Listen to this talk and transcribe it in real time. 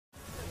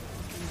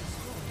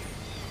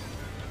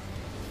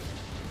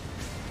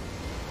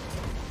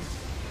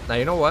Now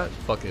you know what?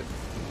 Fuck it.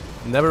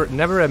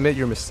 Never admit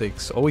your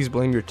mistakes. Always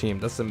blame your team.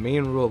 That's the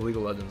main rule of League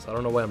of Legends. I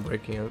don't know why I'm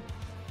breaking it.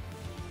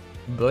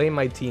 Blame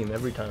my team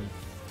every time.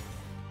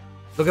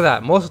 Look at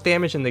that. Most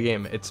damage in the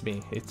game. It's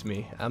me. It's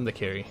me. I'm the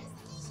carry.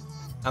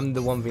 I'm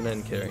the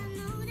 1v9 carry.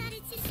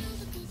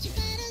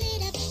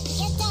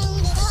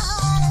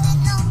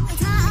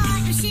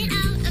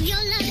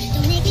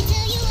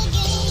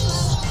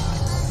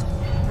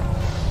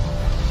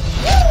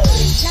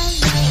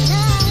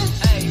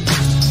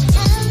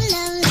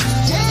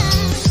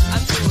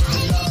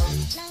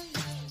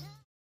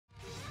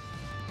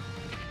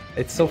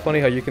 It's so funny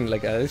how you can,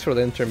 like, at least for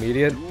the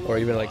intermediate or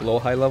even like low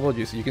high level,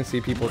 you can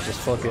see people just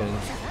fucking,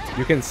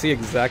 you can see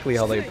exactly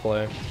how they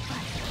play.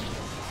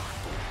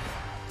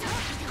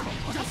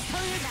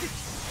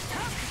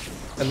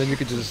 And then you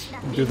could just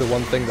do the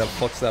one thing that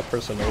fucks that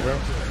person over,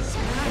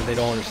 and they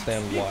don't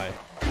understand why.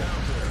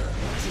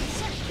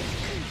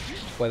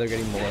 Why they're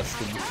getting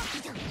molested.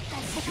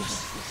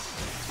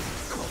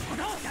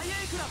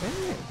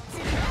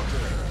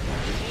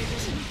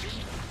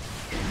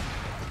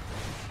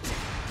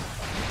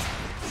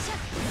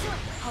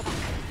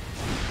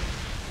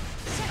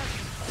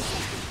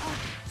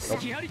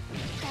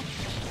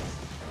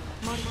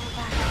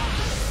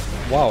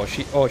 Wow,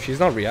 she's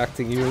not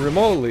reacting even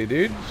remotely,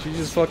 dude. She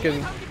just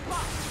fucking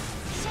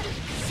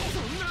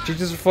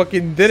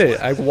did it.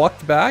 I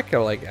walked back,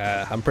 I'm like,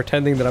 I'm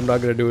pretending that I'm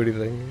not gonna do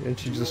anything, and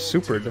she just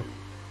supered.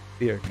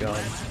 Dear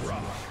God.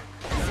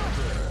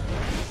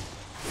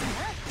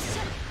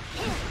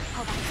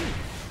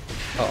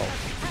 Uh-oh.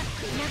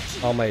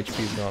 All my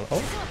HP's gone.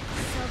 Oh,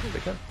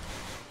 big gun.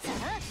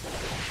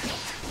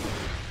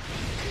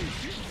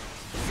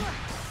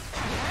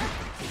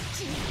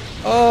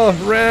 Oh,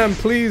 Ram,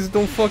 please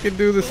don't fucking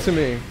do this to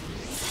me.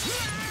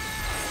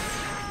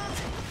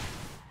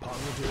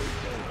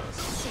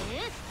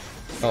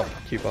 Oh,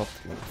 keep up.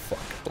 Fuck.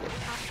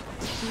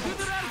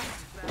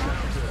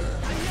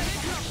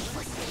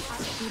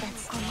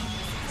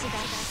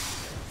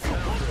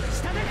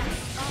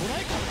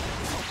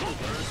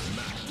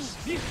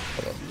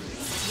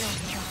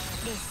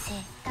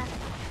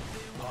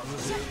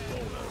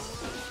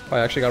 Oh,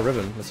 I actually got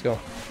Riven. Let's go.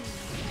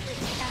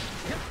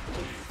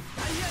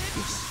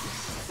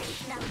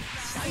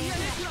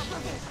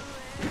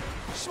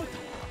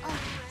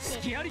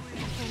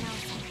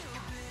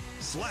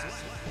 Slap.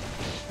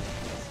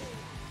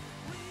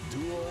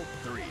 Duel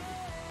 3.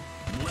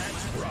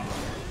 Let's rock.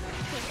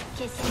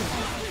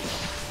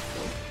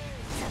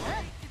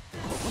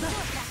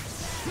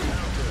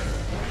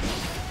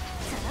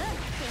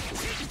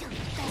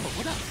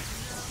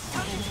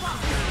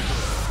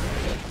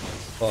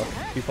 Fuck,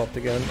 he popped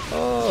again.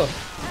 Oh!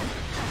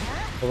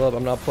 Hold up,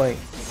 I'm not playing.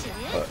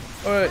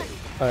 Alright.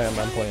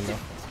 I'm playing now.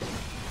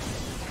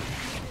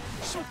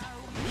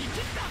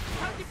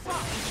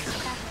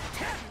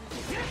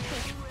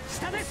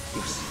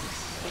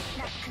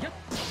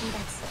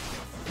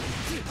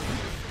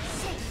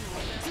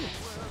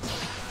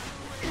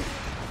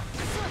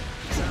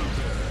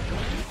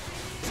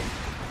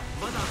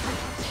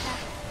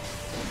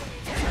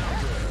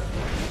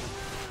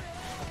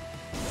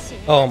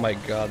 Oh my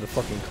god, the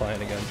fucking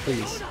client again,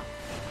 please.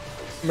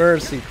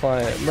 Mercy,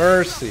 client,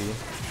 mercy.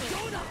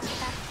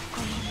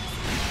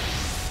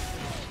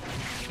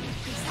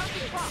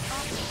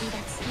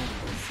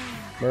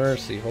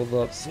 Mercy, hold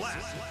up.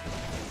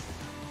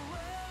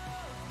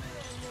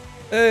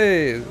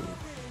 Hey,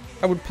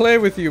 I would play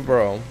with you,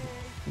 bro,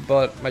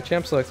 but my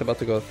champ select's about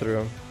to go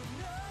through.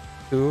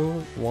 2,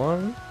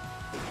 1.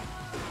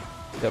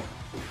 Yep.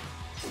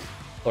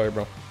 Sorry,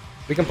 bro.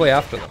 We can play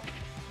after though.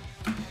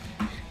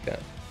 Yeah.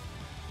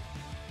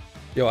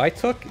 Yo, I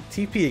took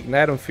TP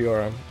Ignite on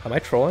Fiora. Am I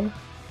trolling?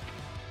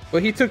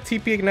 Well, he took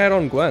TP Ignite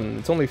on Gwen.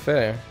 It's only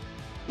fair.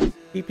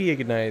 TP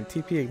Ignite,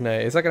 TP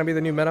Ignite. Is that gonna be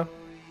the new meta?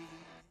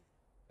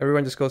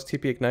 Everyone just goes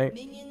TP Ignite.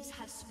 Minions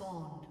have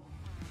spawned.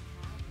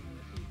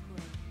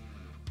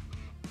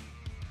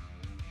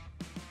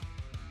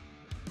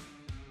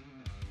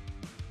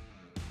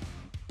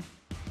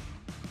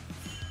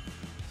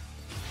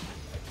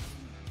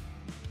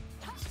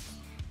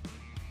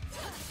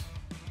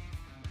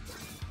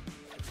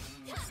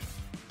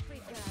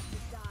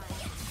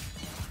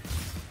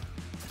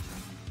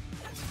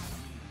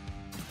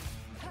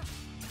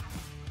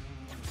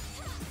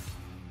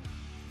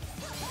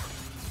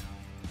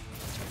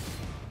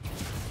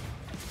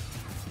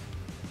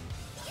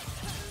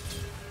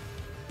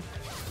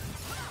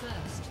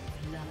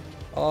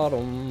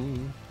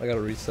 Autumn. I gotta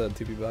reset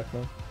TP back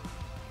now.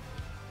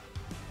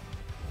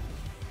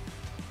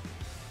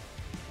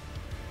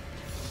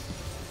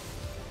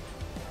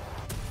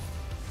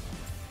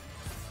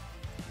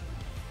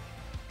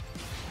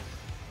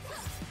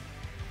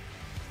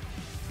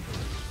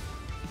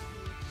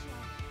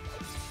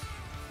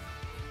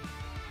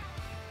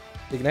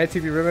 Ignite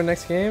TP Riven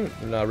next game?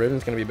 No,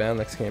 Riven's gonna be banned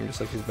next game, just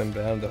like he's been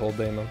banned the whole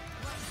day, man.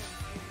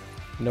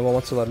 No one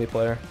wants to let me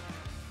play her.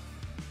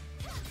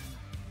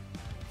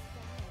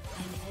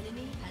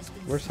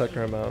 Where's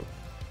Hecarim out?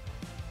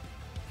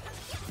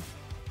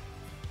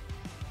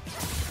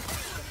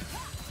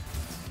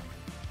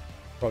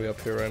 Probably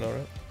up here right now,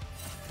 right?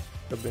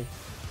 Could be.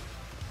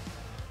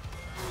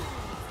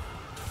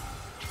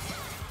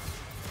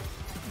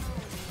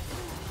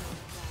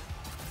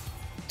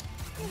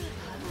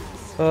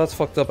 Oh, that's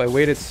fucked up. I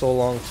waited so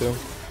long too.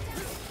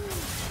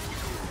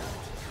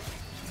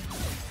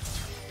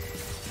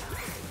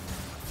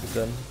 He's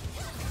dead.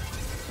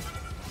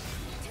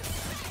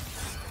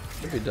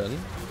 Should be done.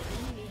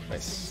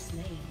 Nice.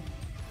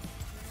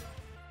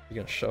 You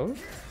gonna shove?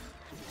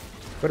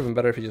 Would have been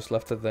better if you just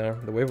left it there.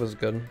 The wave was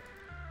good.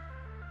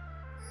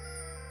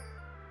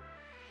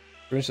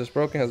 Riven is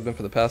broken, has been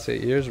for the past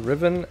 8 years.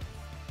 Riven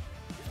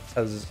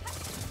has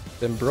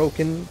been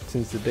broken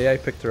since the day I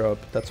picked her up.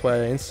 That's why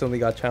I instantly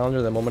got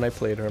Challenger the moment I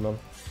played her, man.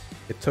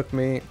 It took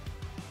me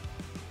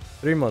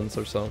 3 months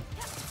or so.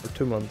 Or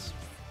 2 months.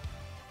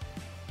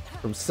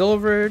 From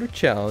Silver to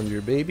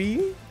Challenger,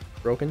 baby.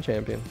 Broken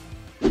champion.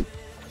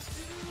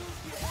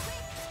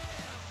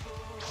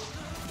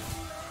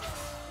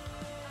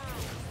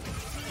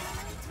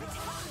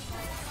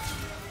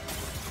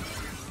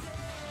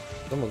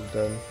 Almost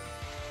dead.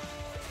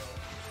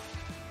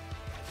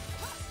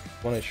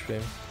 1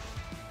 HP.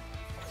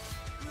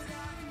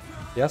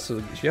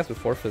 She has to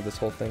forfeit this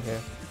whole thing here.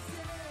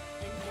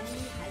 An enemy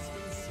has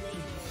been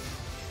slain.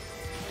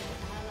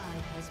 An ally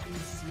has been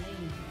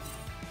slain.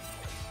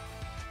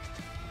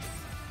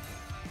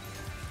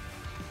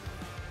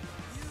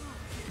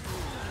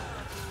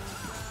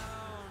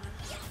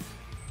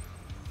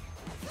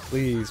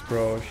 Please,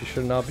 bro. She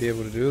should not be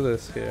able to do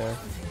this here.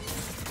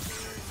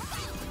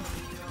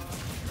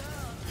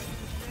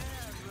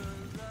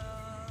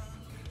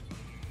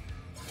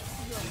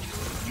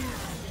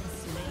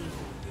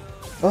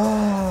 Oh.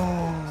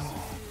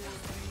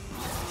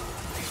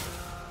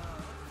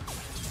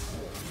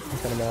 I'm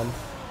kind of mad.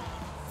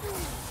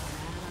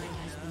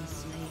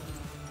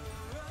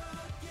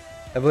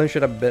 Evelyn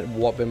should have been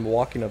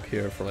walking up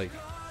here for like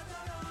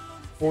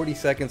 40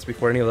 seconds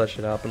before any of that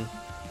shit happened.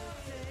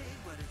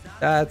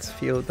 That's a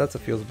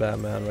feels bad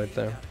man right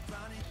there.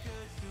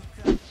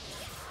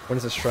 When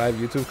is the Strive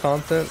YouTube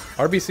content?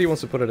 RBC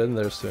wants to put it in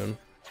there soon.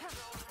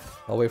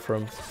 I'll wait for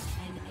him. An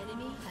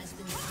enemy has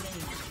been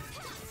slain.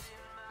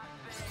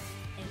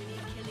 Enemy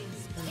killing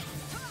spree.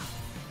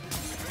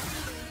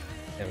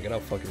 Damn, get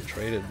out fucking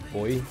traded,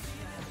 boy.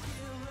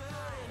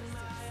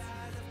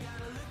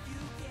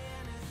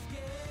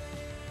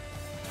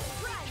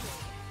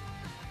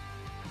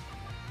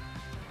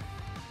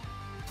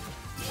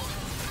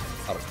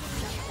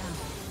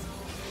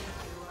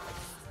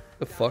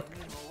 The fuck?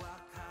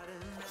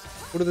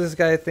 Who does this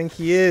guy think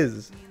he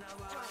is?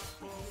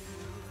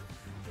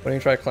 Why don't you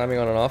try climbing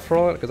on and off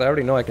roll? Because I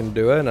already know I can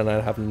do it, and I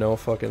have no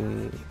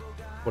fucking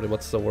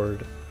what's the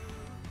word?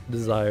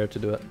 Desire to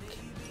do it.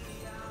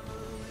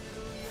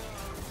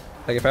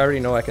 Like if I already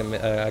know I can do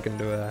it, I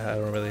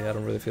don't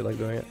really feel like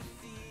doing it.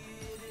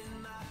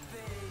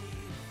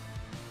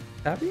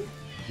 Tabby?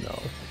 No.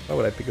 Why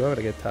would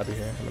I get Tabby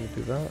here? Let me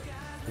do that.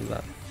 Do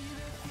that.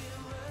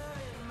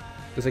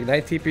 Does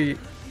Ignite TP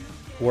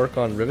work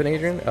on Riven,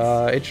 Adrian?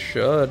 It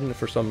should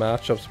for some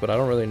matchups, but I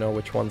don't really know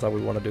which ones I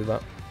would want to do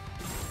that.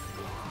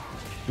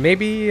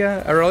 Maybe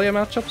earlier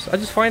matchups? I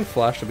just find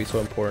Flash to be so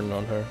important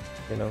on her,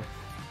 you know.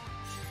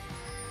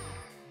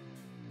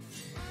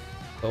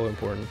 So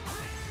important.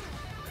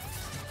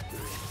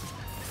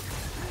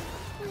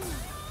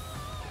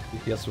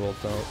 He has to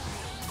ult out.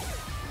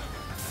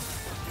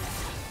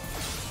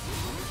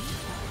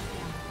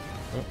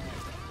 Oh.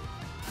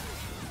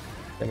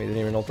 Damn, he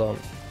didn't even ult out.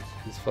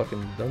 He's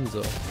fucking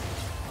dunzo.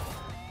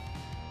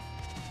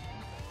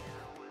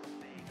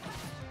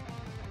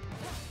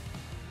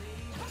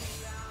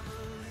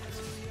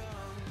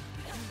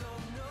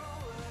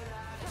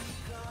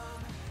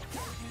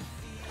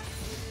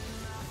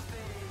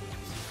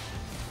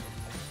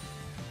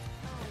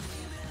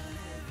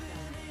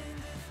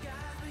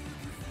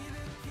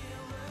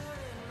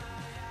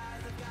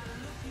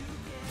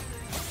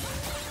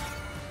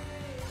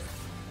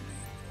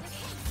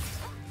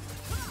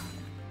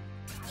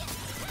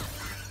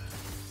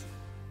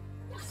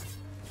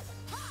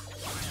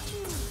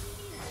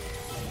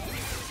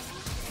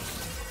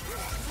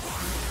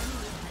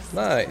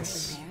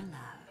 Nice.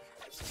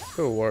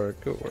 Good work,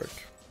 good work.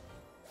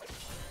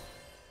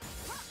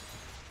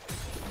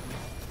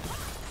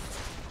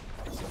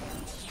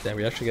 Damn,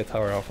 we actually get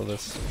tower off of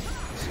this.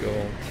 Let's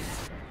go.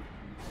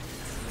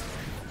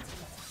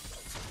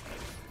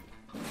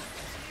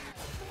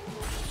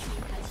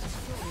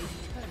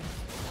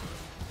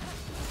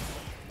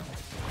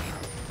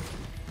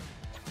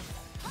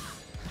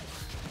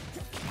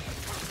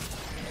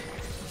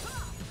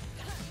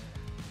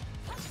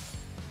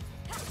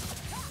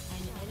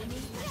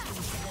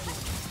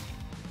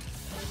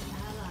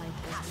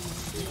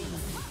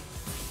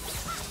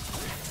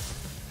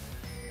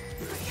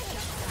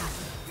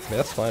 Yeah,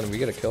 that's fine. We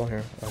get a kill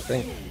here, I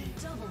think.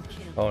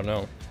 Oh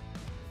no.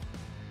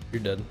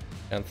 You're dead,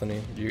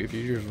 Anthony. If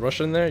you just rush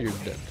in there, you're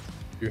dead.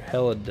 You're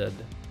hella dead.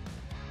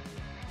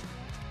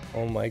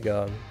 Oh my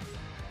god.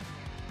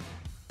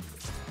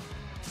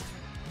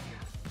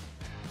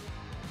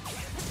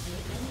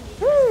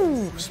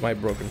 Woo! Smite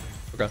broken.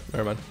 Okay,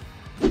 never mind.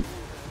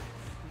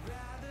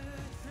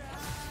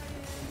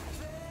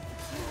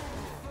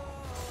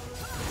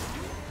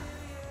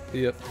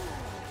 Yep.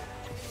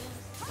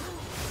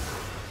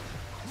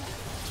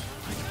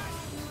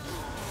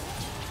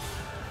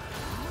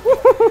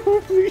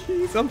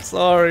 Please, I'm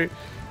sorry.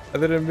 I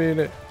didn't mean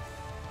it.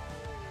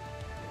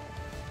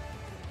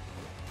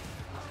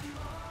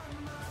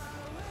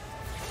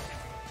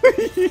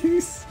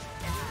 Please.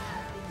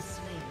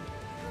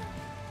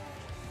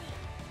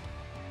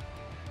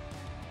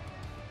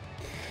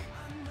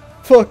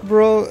 Fuck,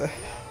 bro.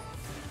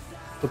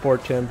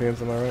 Support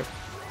champions, am I right?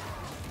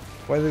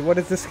 What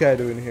is this guy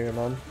doing here,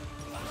 man?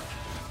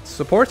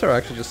 Supports are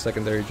actually just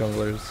secondary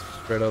junglers,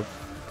 straight up.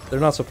 They're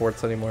not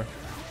supports anymore.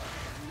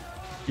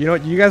 You know,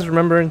 you guys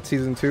remember in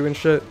season 2 and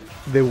shit,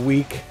 the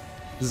weak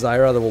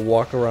Zyra that will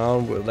walk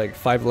around with like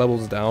 5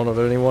 levels down of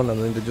anyone,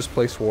 and then they just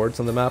play swords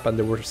on the map, and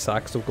there were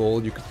sacks of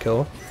gold you could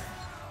kill.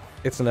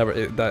 It's never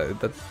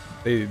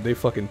they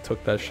fucking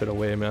took that shit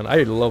away, man.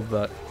 I love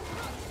that.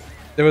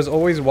 There was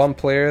always one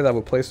player that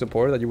would play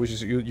support that you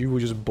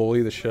would just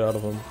bully the shit out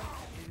of him.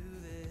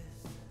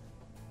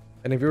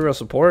 And if you were a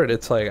support,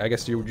 it's like, I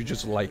guess you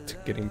just liked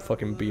getting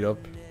fucking beat up.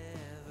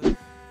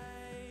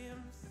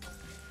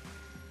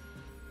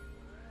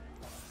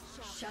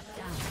 Shut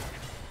down.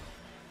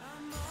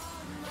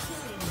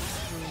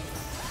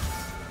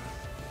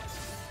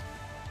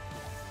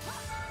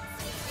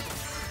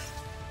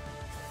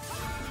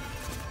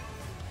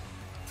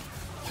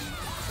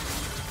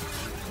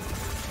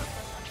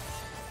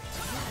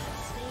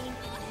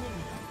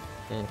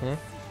 Mm-hmm.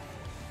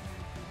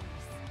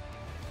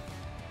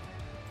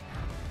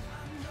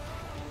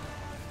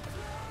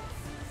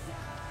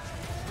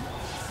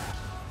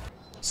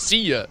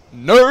 See ya,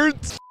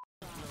 nerds!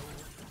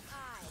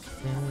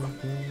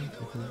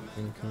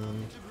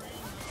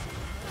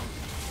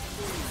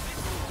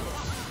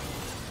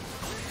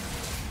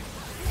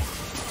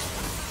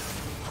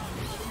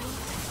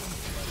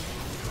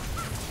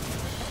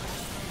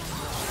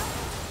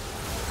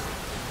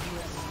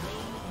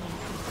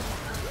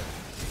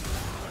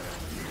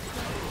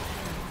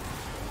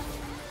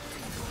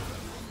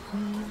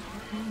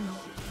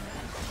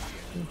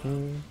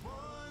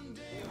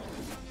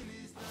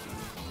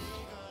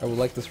 I would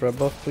like this red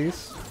buff,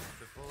 please.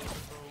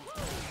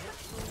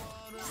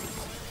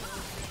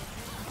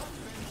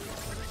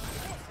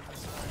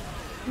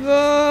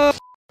 No!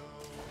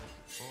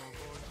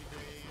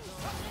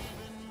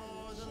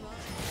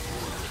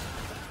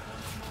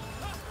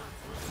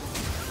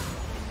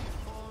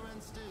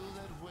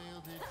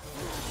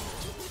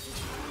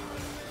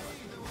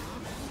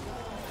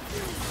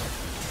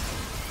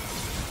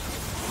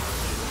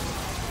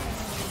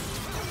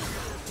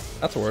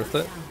 That's worth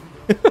it.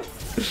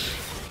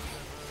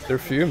 They're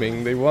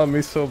fuming. They want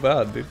me so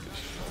bad, dude.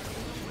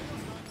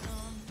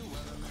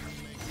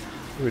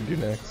 What do we do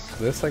next?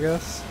 This, I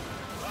guess?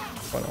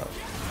 Why not?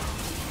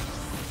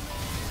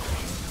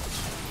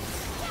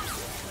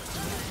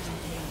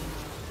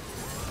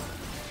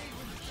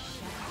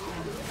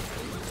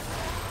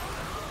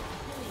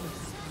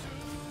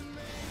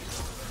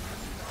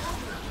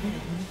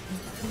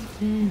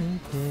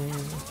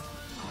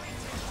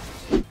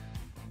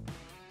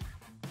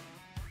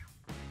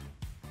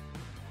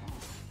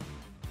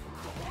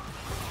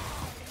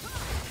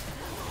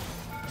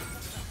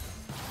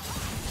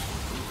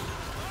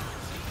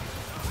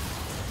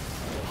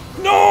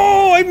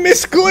 No! I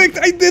misclicked!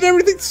 I did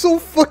everything so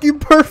fucking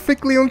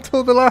perfectly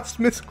until the last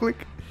misclick.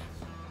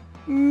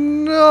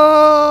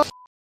 No!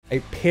 I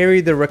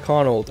parried the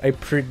Rakan ult. I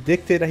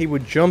predicted he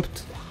would jump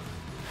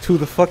to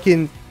the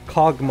fucking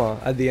Kog'Maw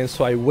at the end,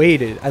 so I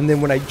waited. And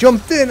then when I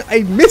jumped in,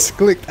 I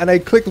misclicked and I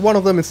clicked one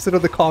of them instead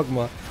of the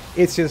Kog'Maw.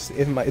 It's just,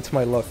 it's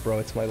my luck, bro.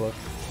 It's my luck.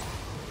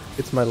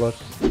 It's my luck.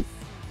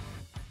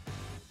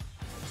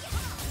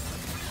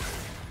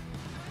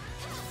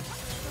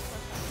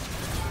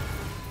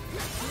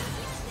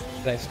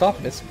 Did I stop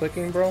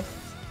misclicking, bro?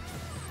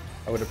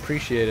 I would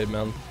appreciate it,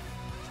 man.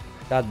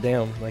 God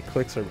damn, my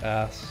clicks are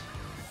ass.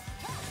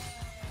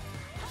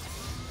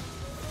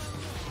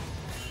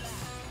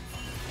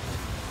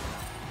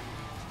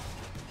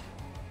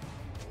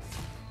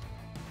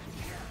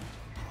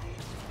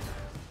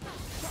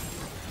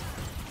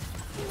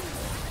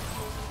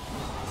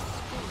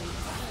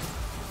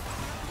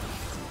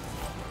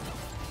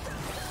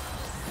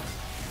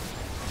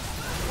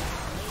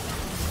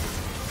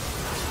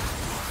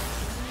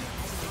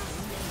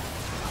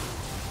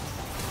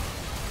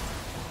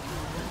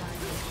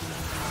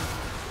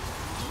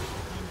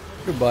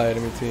 Goodbye,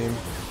 enemy team.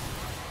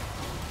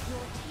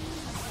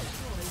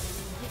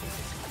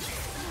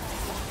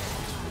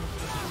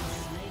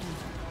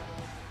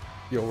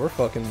 Yo, we're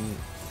fucking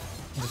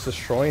just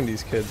destroying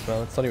these kids,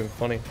 man. It's not even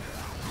funny.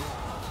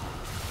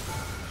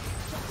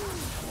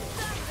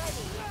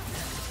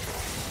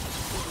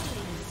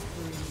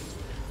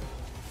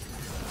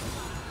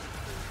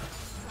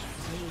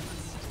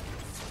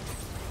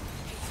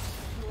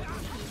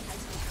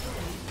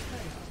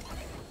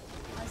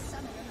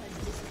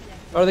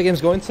 How are the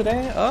games going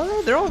today?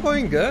 They're all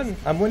going good.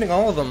 I'm winning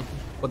all of them.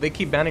 But they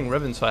keep banning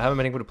Riven, so I haven't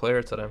been able to play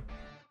her today.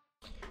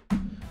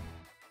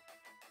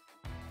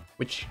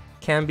 Which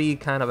can be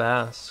kind of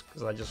ass,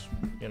 because I just,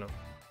 you know.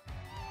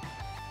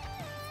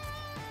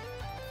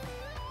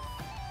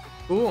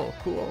 Cool,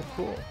 cool,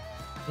 cool.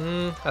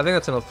 I think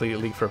that's enough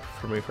league for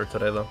me for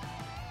today, though.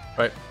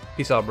 Right,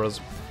 peace out,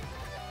 bros.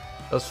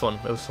 That was fun,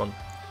 it was fun.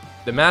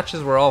 The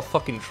matches were all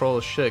fucking troll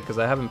as shit, because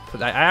I haven't...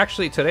 I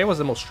actually, today was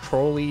the most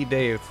trolly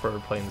day for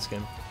playing this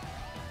game.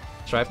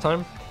 Strive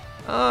time?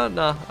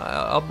 Nah,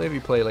 I'll maybe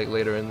play like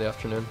later in the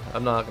afternoon.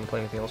 I'm not gonna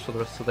play anything else for the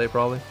rest of the day,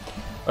 probably.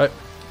 Alright,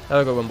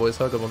 have a good one, boys,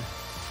 have a good one.